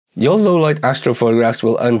Your low-light astrophotographs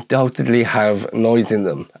will undoubtedly have noise in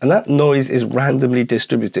them, and that noise is randomly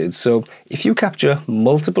distributed. So if you capture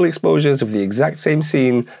multiple exposures of the exact same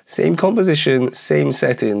scene, same composition, same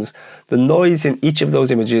settings, the noise in each of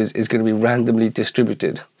those images is going to be randomly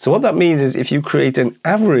distributed. So what that means is if you create an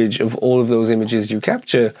average of all of those images you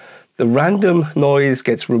capture, the random noise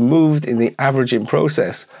gets removed in the averaging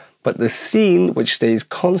process, but the scene, which stays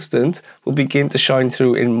constant, will begin to shine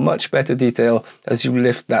through in much better detail as you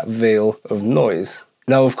lift that veil of noise.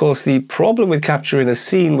 Now, of course, the problem with capturing a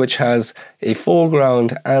scene which has a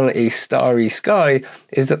foreground and a starry sky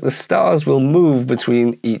is that the stars will move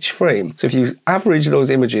between each frame. So if you average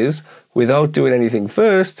those images without doing anything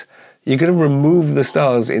first, you're going to remove the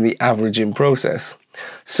stars in the averaging process.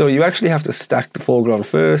 So you actually have to stack the foreground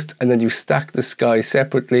first, and then you stack the sky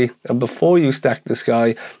separately. And before you stack the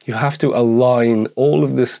sky, you have to align all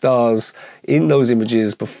of the stars in those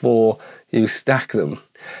images before you stack them.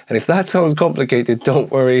 And if that sounds complicated,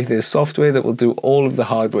 don't worry, there's software that will do all of the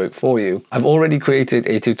hard work for you. I've already created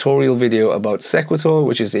a tutorial video about Sequator,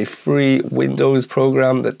 which is a free Windows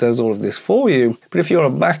program that does all of this for you. But if you're a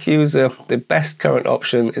Mac user, the best current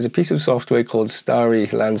option is a piece of software called Starry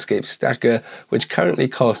Landscape Stacker, which currently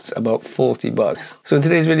costs about $40. So in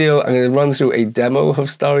today's video, I'm going to run through a demo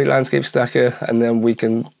of Starry Landscape Stacker, and then we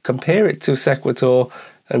can compare it to Sequator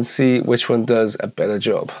and see which one does a better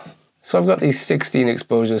job. So I've got these 16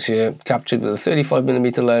 exposures here, captured with a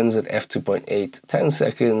 35mm lens at f2.8, 10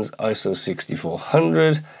 seconds, ISO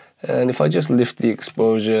 6400. And if I just lift the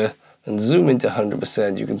exposure and zoom into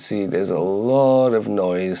 100%, you can see there's a lot of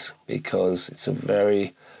noise because it's a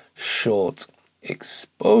very short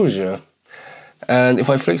exposure. And if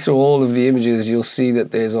I flick through all of the images, you'll see that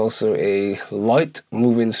there's also a light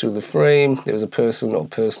moving through the frame. There's a person or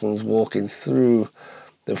persons walking through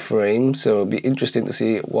the frame, so it'll be interesting to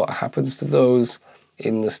see what happens to those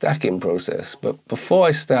in the stacking process. But before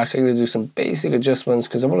I stack, I'm going to do some basic adjustments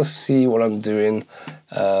because I want to see what I'm doing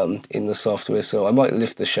in the software. So I might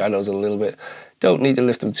lift the shadows a little bit. Don't need to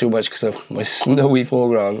lift them too much because my snowy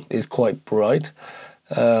foreground is quite bright.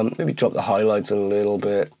 Maybe drop the highlights a little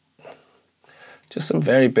bit. Just some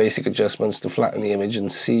very basic adjustments to flatten the image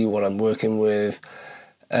and see what I'm working with.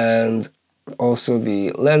 And also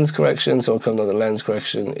the lens correction, so I'll come down to lens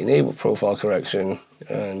correction, enable profile correction,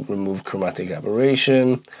 and remove chromatic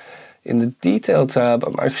aberration. In the detail tab,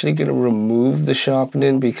 I'm actually going to remove the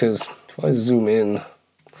sharpening because if I zoom in,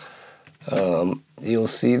 you'll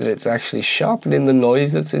see that it's actually sharpening the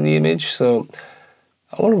noise that's in the image. So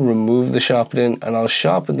I want to remove the sharpening, and I'll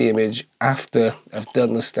sharpen the image after I've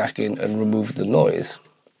done the stacking and removed the noise.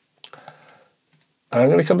 And I'm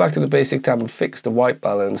going to come back to the basic tab and fix the white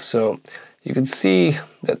balance. So you can see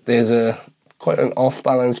that there's quite an off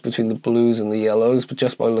balance between the blues and the yellows, but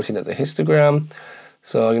just by looking at the histogram.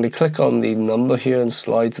 So I'm going to click on the number here and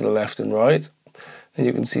slide to the left and right. And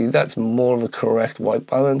you can see that's more of a correct white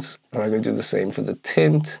balance. And I'm going to do the same for the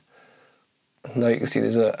tint. Now you can see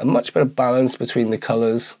there's a much better balance between the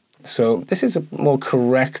colors. So this is a more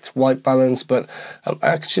correct white balance, but I'm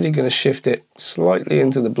actually going to shift it slightly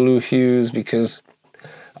into the blue hues because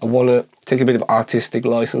I want to take a bit of artistic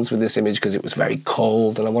license with this image because it was very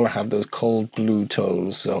cold and I want to have those cold blue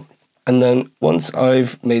tones. So, and then once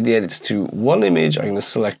I've made the edits to one image, I'm going to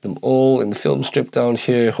select them all in the film strip down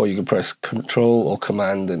here, or you can press Control or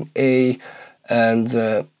Command and A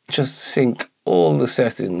and just sync all the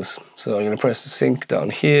settings. So I'm going to press sync down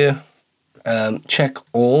here, check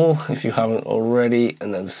all if you haven't already,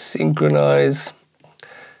 and then synchronize.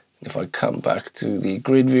 If I come back to the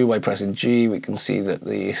grid view by pressing G, we can see that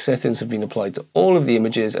the settings have been applied to all of the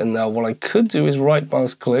images. And now what I could do is right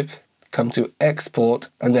mouse click, come to export,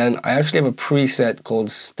 and then I actually have a preset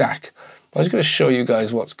called stack. I'm just going to show you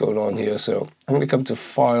guys what's going on here. So I'm going to come to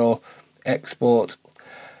File, Export,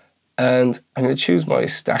 and I'm going to choose my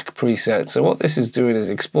stack preset. So what this is doing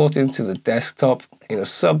is exporting to the desktop in a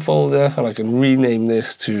subfolder, and I can rename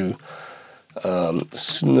this to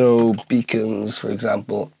snow beacons, for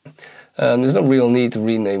example. There's no real need to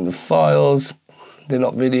rename the files. They're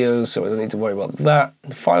not videos, so I don't need to worry about that.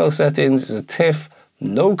 The file settings is a TIFF,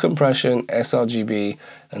 no compression, sRGB,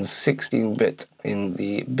 and 16-bit in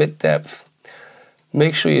the bit depth.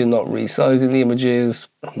 Make sure you're not resizing the images,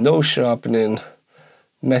 no sharpening.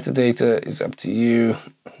 Metadata is up to you.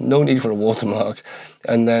 No need for a watermark.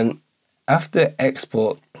 And then after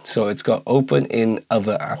export, so it's got open in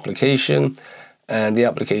other application, and the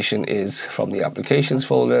application is from the applications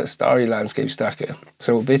folder, Starry Landscape Stacker.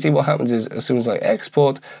 So basically what happens is as soon as I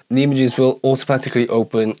export, the images will automatically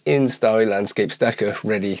open in Starry Landscape Stacker,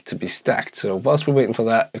 ready to be stacked. So whilst we're waiting for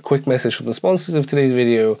that, a quick message from the sponsors of today's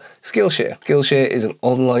video, Skillshare. Skillshare is an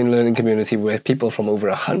online learning community where people from over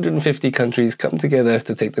 150 countries come together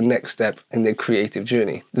to take the next step in their creative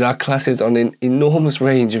journey. There are classes on an enormous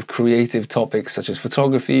range of creative topics such as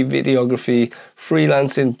photography, videography,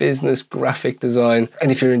 freelancing, business, graphic design.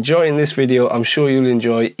 And if you're enjoying this video, I'm sure you'll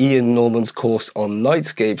enjoy Ian Norman's course on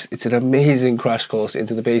Nightscapes. It's an amazing crash course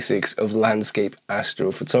into the basics of landscape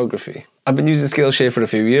astrophotography. I've been using Skillshare for a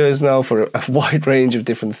few years now for a wide range of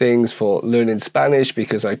different things, for learning Spanish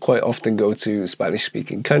because I quite often go to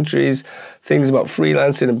Spanish-speaking countries, things about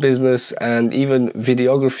freelancing and business, and even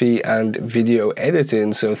videography and video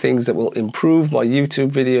editing, so things that will improve my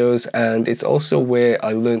YouTube videos. And it's also where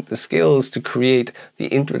I learned the skills to create the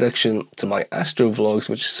introduction to my Astro vlogs,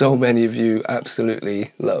 which so many of you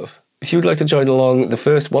absolutely love. If you'd like to join along, the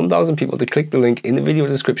first 1,000 people to click the link in the video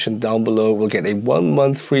description down below will get a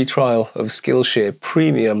 1-month free trial of Skillshare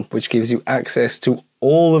Premium, which gives you access to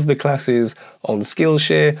all of the classes on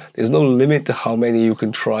Skillshare. There's no limit to how many you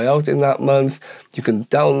can try out in that month. You can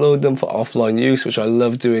download them for offline use, which I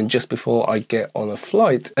love doing just before I get on a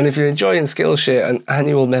flight. And if you're enjoying Skillshare, an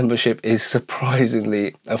annual membership is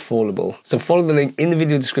surprisingly affordable. So follow the link in the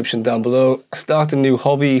video description down below, start a new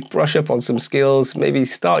hobby, brush up on some skills, maybe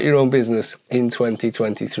start your own business in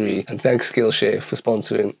 2023. And thanks Skillshare for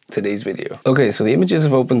sponsoring today's video. Okay, so the images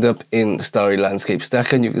have opened up in Starry Landscape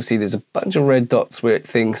Stacker, and you can see there's a bunch of red dots where it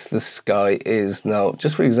thinks the sky is. Now,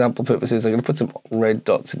 just for example purposes, I'm going to put some red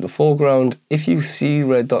dots in the foreground. If you see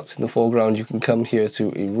red dots in the foreground, you can come here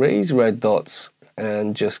to erase red dots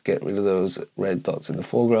and just get rid of those red dots in the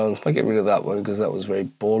foreground. I get rid of that one because that was very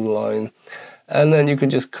borderline. And then you can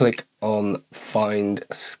just click on Find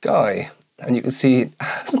Sky. And you can see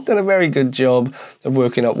it's done a very good job of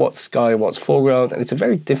working out what's sky and what's foreground. And it's a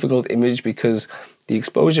very difficult image because the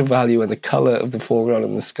exposure value and the color of the foreground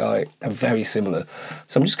and the sky are very similar.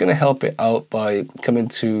 So I'm just going to help it out by coming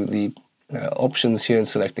to the options here and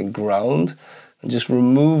selecting ground and just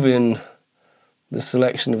removing the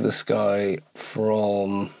selection of the sky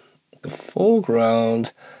from the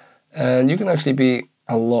foreground. And you can actually be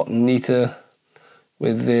a lot neater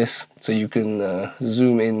with this. So you can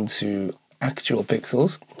zoom into actual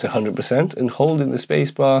pixels to 100% and holding the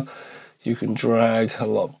spacebar, you can drag a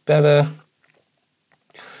lot better.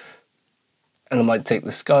 And I might take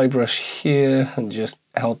the sky brush here and just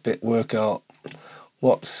help it work out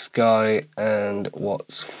what's sky and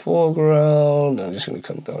what's foreground. I'm just going to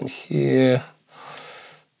come down here.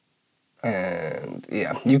 And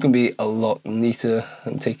yeah, you can be a lot neater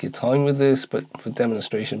and take your time with this, but for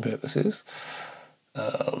demonstration purposes,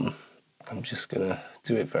 I'm just going to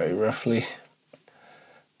do it very roughly.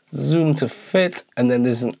 Zoom to fit, and then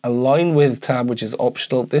there's an align with tab, which is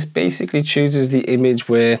optional. This basically chooses the image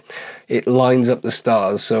where it lines up the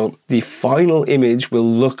stars. So the final image will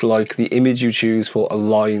look like the image you choose for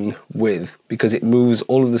align with, because it moves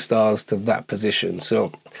all of the stars to that position.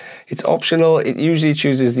 So it's optional. It usually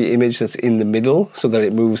chooses the image that's in the middle so that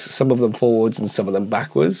it moves some of them forwards and some of them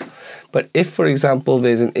backwards. But if, for example,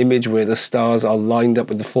 there's an image where the stars are lined up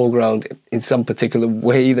with the foreground in some particular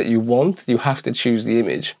way that you want, you have to choose the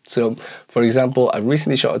image. So, for example, I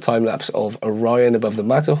recently shot a time-lapse of Orion above the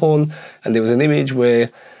Matterhorn, and there was an image where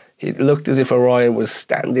it looked as if Orion was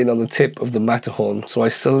standing on the tip of the Matterhorn. So I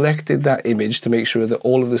selected that image to make sure that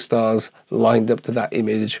all of the stars lined up to that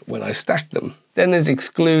image when I stacked them. Then there's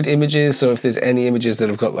exclude images. So if there's any images that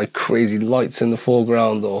have got like crazy lights in the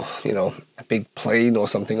foreground, or, you know, a big plane or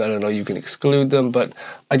something, I don't know, you can exclude them, but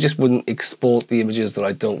I just wouldn't export the images that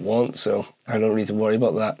I don't want. So I don't need to worry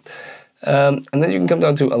about that. And then you can come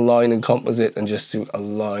down to align and composite and just do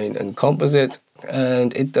align and composite.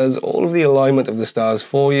 And it does all of the alignment of the stars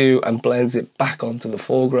for you and blends it back onto the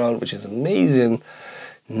foreground, which is amazing.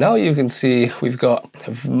 Now you can see we've got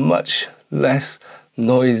a much less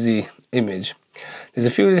noisy image. There's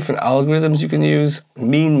a few different algorithms you can use.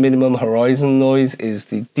 Mean minimum horizon noise is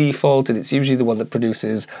the default, and it's usually the one that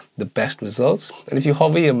produces the best results. And if you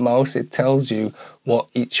hover your mouse, it tells you what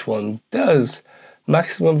each one does.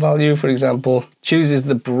 Maximum value, for example, chooses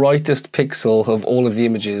the brightest pixel of all of the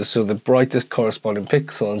images, so the brightest corresponding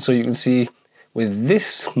pixel. And so you can see with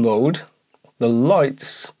this mode, the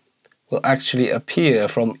lights will actually appear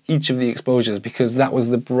from each of the exposures because that was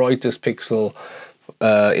the brightest pixel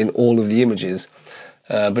in all of the images.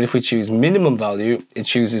 But if we choose minimum value, it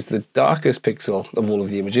chooses the darkest pixel of all of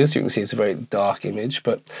the images. You can see it's a very dark image,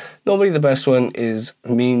 but normally the best one is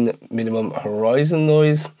mean minimum horizon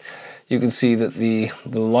noise. you can see that the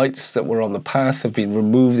lights that were on the path have been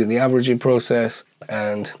removed in the averaging process,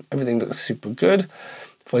 and everything looks super good.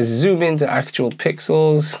 If I zoom into actual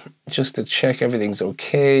pixels, just to check everything's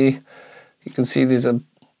okay, you can see there's a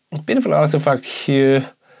bit of an artifact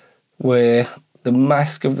here where the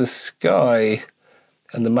mask of the sky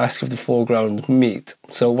and the mask of the foreground meet.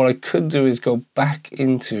 So what I could do is go back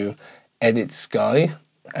into Edit Sky,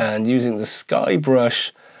 and using the sky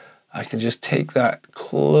brush, I can just take that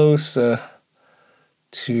closer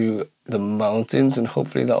to the mountains, and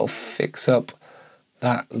hopefully that'll fix up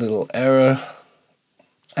that little error.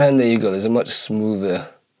 And there you go, there's a much smoother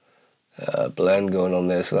blend going on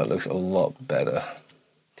there, so that looks a lot better.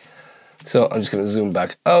 So I'm just going to zoom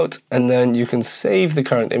back out, and then you can save the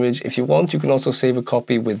current image. If you want, you can also save a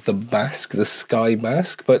copy with the mask, the sky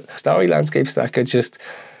mask, but Starry Landscape Stacker just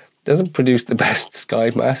doesn't produce the best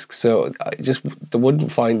sky mask, so I just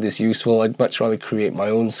wouldn't find this useful. I'd much rather create my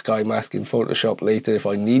own sky mask in Photoshop later if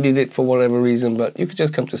I needed it for whatever reason, but you could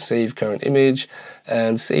just come to save current image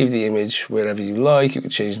and save the image wherever you like. You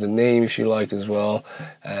could change the name if you like as well,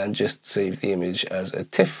 and just save the image as a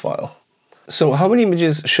TIFF file. So how many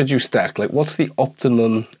images should you stack? Like, what's the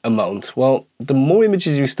optimum amount? Well, the more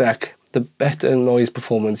images you stack, the better noise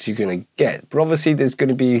performance you're going to get. But obviously there's going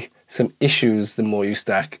to be some issues the more you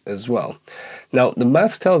stack as well. Now, the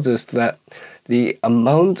maths tells us that the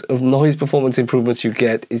amount of noise performance improvements you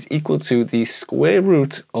get is equal to the square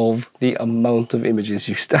root of the amount of images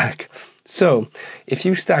you stack. So if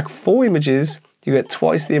you stack 4 images, you get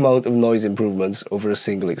twice the amount of noise improvements over a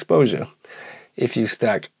single exposure. If you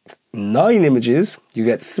stack 9 images, you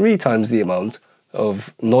get 3 times the amount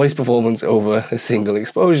of noise performance over a single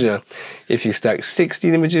exposure. If you stack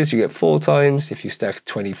 16 images, you get 4 times. If you stack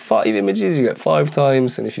 25 images, you get 5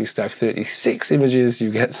 times. And if you stack 36 images,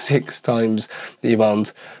 you get 6 times the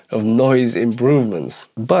amount of noise improvements.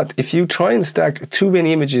 But if you try and stack too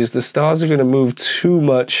many images, the stars are going to move too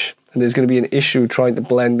much, and there's going to be an issue trying to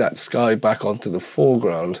blend that sky back onto the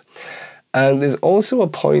foreground. And there's also a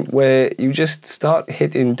point where you just start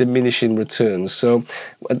hitting diminishing returns. So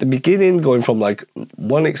at the beginning, going from like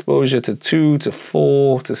 1 exposure to 2 to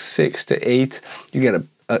 4 to 6 to 8, you get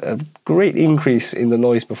a great increase in the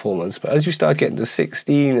noise performance. But as you start getting to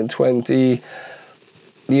 16 and 20,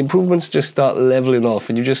 the improvements just start leveling off,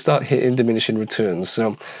 and you just start hitting diminishing returns.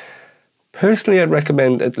 So personally, I'd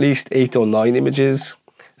recommend at least 8 or 9 images.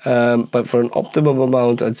 But for an optimum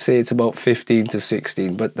amount, I'd say it's about 15 to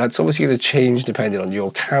 16. But that's obviously going to change depending on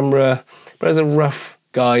your camera. But as a rough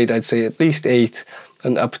guide, I'd say at least 8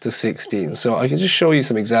 and up to 16. So I can just show you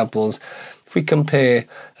some examples. If we compare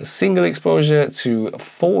a single exposure to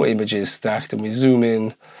 4 images stacked and we zoom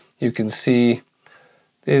in, you can see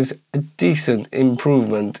there's a decent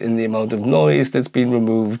improvement in the amount of noise that's been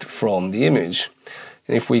removed from the image.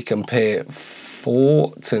 And if we compare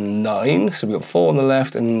 4 to 9, so we've got 4 on the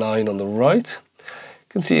left and 9 on the right, you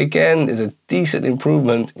can see again there's a decent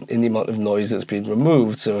improvement in the amount of noise that's been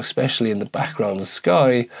removed. So especially in the background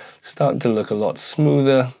sky, starting to look a lot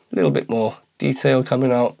smoother, a little bit more detail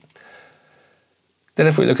coming out. Then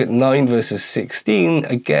if we look at 9 versus 16,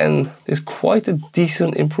 again, there's quite a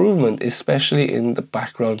decent improvement, especially in the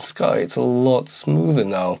background sky. It's a lot smoother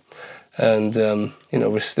now. And, you know,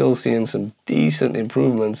 we're still seeing some decent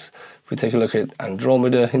improvements. If we take a look at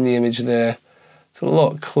Andromeda in the image there, it's a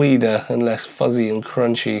lot cleaner and less fuzzy and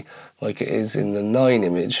crunchy like it is in the 9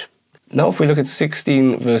 image. Now, if we look at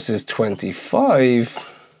 16 versus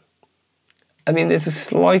 25, I mean, there's a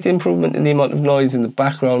slight improvement in the amount of noise in the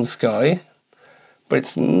background sky, but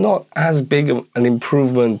it's not as big of an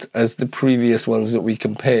improvement as the previous ones that we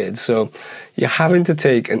compared. So you're having to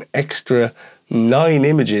take an extra 9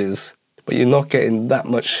 images, but you're not getting that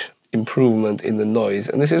much improvement in the noise.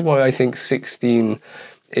 And this is why I think 16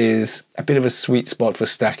 is a bit of a sweet spot for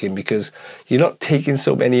stacking, because you're not taking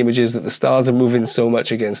so many images that the stars are moving so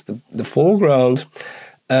much against the foreground.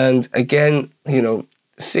 And again, you know,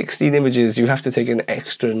 16 images, you have to take an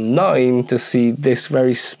extra 9 to see this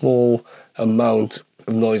very small amount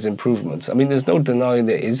of noise improvements. I mean, there's no denying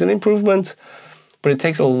there is an improvement, but it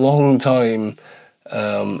takes a long time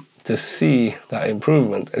to see that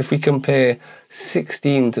improvement. If we compare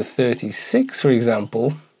 16 to 36, for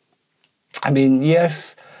example, I mean,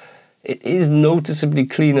 yes, it is noticeably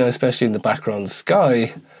cleaner, especially in the background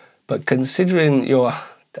sky, but considering you're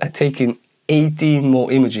taking 18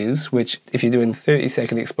 more images, which if you're doing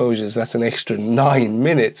 30-second exposures, that's an extra 9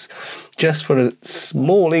 minutes just for a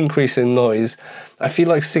small increase in noise. I feel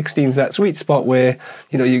like 16 is that sweet spot where,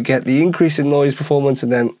 you know, you get the increase in noise performance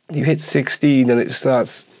and then you hit 16 and it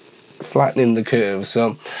starts flattening the curve.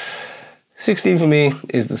 So 16 for me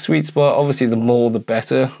is the sweet spot. Obviously, the more the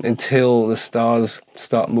better, until the stars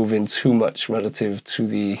start moving too much relative to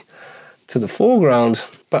the foreground.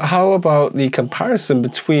 But how about the comparison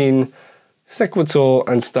between Sequator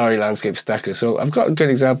and Starry Landscape Stacker? So I've got a good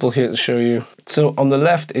example here to show you. So on the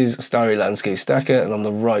left is Starry Landscape Stacker, and on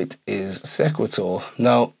the right is Sequator.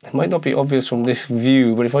 Now, it might not be obvious from this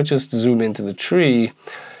view, but if I just zoom into the tree,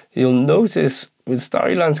 you'll notice with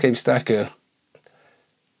Starry Landscape Stacker,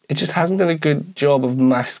 it just hasn't done a good job of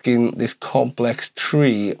masking this complex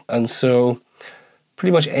tree. And so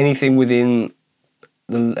pretty much anything within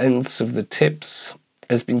the lengths of the tips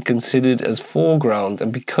has been considered as foreground.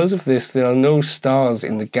 And because of this, there are no stars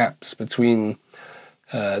in the gaps between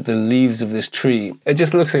the leaves of this tree. It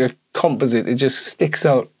just looks like a composite. It just sticks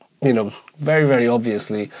out, you know, very, very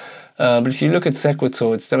obviously. But if you look at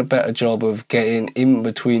Sequator, it's done a better job of getting in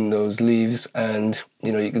between those leaves, and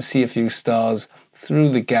you know, you can see a few stars through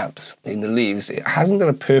the gaps in the leaves. It hasn't done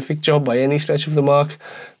a perfect job by any stretch of the mark,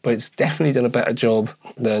 but it's definitely done a better job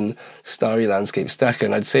than Starry Landscape Stacker.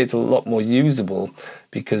 And I'd say it's a lot more usable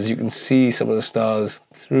because you can see some of the stars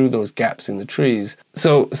through those gaps in the trees.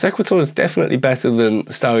 So Sequator is definitely better than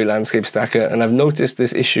Starry Landscape Stacker. And I've noticed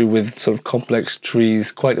this issue with sort of complex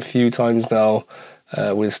trees quite a few times now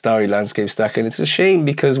with Starry Landscape Stacker. And it's a shame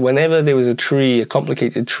because whenever there was a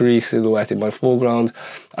complicated tree silhouette in my foreground,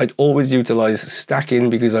 I'd always utilize stacking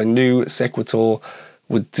because I knew Sequator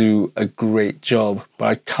would do a great job, but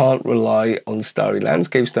I can't rely on Starry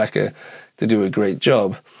Landscape Stacker to do a great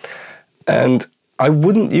job. And I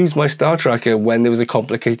wouldn't use my star tracker when there was a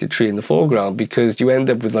complicated tree in the foreground, because you end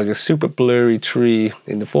up with like a super blurry tree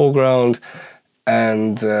in the foreground,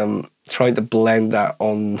 and trying to blend that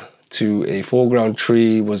on to a foreground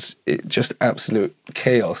tree was just absolute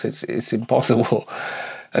chaos. It's impossible.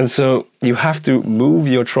 And so you have to move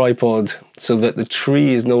your tripod so that the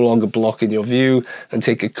tree is no longer blocking your view, and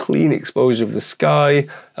take a clean exposure of the sky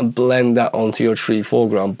and blend that onto your tree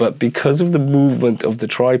foreground. But because of the movement of the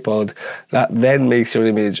tripod, that then makes your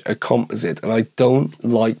image a composite. And I don't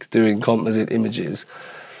like doing composite images.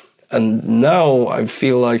 And now I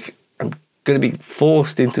feel like I'm going to be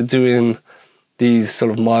forced into doing these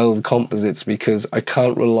sort of mild composites because I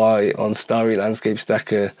can't rely on Starry Landscape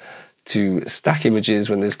Stacker to stack images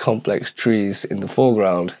when there's complex trees in the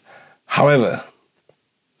foreground. However,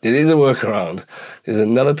 there is a workaround. There's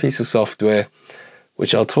another piece of software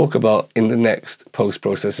which I'll talk about in the next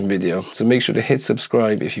post-processing video. So make sure to hit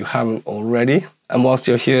subscribe if you haven't already. And whilst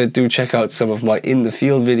you're here, do check out some of my in the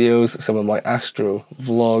field videos, some of my astro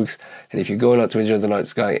vlogs. And if you're going out to enjoy the night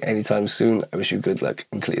sky anytime soon, I wish you good luck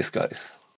and clear skies.